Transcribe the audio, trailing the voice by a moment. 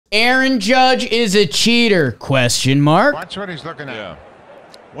Aaron Judge is a cheater, question mark. Watch what he's looking at. Yeah.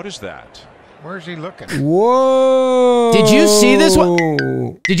 What is that? Where's he looking? Whoa. Did you see this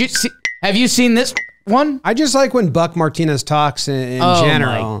one? Have you seen this one? I just like when Buck Martinez talks in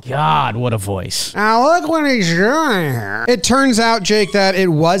general. Oh my God, what a voice. Now look what he's doing here. It turns out, Jake, that it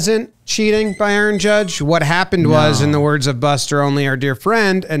wasn't cheating by Aaron Judge. What happened was, in the words of Buster Only, our dear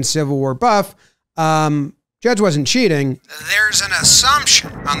friend and Civil War buff, Judge wasn't cheating. There's an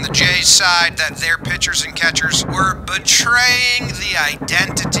assumption on the Jays side that their pitchers and catchers were betraying the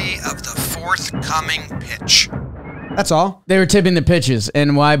identity of the forthcoming pitch. That's all. They were tipping the pitches,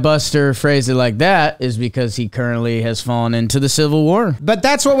 and why Buster phrased it like that is because he currently has fallen into the Civil War. But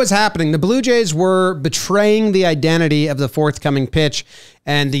that's what was happening. The Blue Jays were betraying the identity of the forthcoming pitch,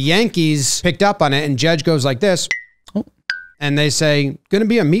 and the Yankees picked up on it, and Judge goes like this. And they say, going to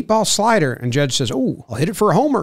be a meatball slider. And Judge says, oh, I'll hit it for a homer.